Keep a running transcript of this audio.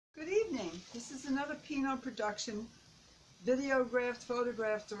another Pino production, videographed,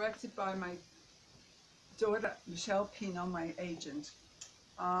 photographed, directed by my daughter, Michelle Pino, my agent.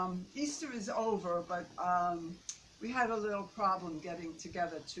 Easter is over, but we had a little problem getting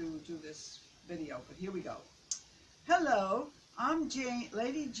together to do this video, but here we go. Hello, I'm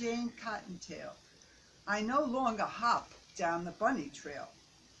Lady Jane Cottontail. I no longer hop down the bunny trail.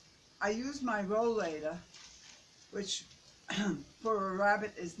 I use my rollator, which for a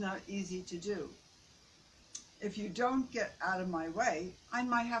rabbit is not easy to do. If you don't get out of my way, I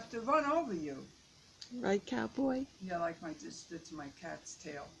might have to run over you. Right, cowboy? Yeah, like I just did to my cat's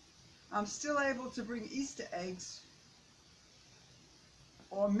tail. I'm still able to bring Easter eggs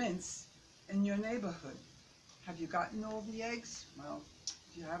or mince in your neighborhood. Have you gotten all the eggs? Well,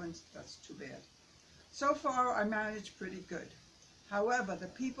 if you haven't, that's too bad. So far, I manage pretty good. However, the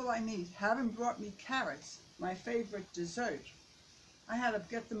people I meet haven't brought me carrots, my favorite dessert. I had to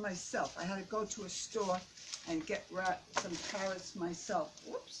get them myself. I had to go to a store and get some carrots myself.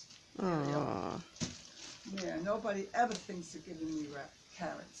 Whoops. Aww. Yeah, nobody ever thinks of giving me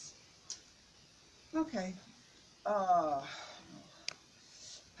carrots. Okay.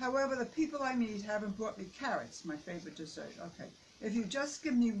 However, the people I meet haven't brought me carrots, my favorite dessert. Okay. If you just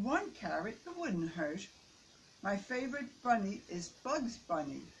give me one carrot, it wouldn't hurt. My favorite bunny is Bugs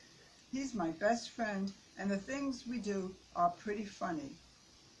Bunny. He's my best friend, and the things we do are pretty funny.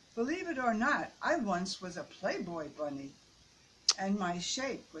 Believe it or not, I once was a Playboy bunny, and my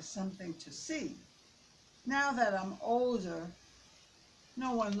shape was something to see. Now that I'm older,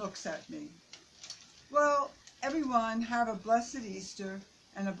 no one looks at me. Well, everyone have a blessed Easter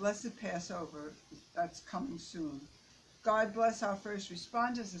and a blessed Passover that's coming soon. God bless our first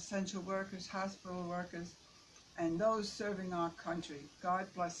responders, essential workers, hospital workers, and those serving our country. God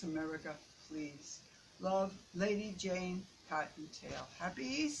bless America, please. Love, Lady Jane Cottontail. Happy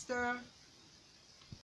Easter!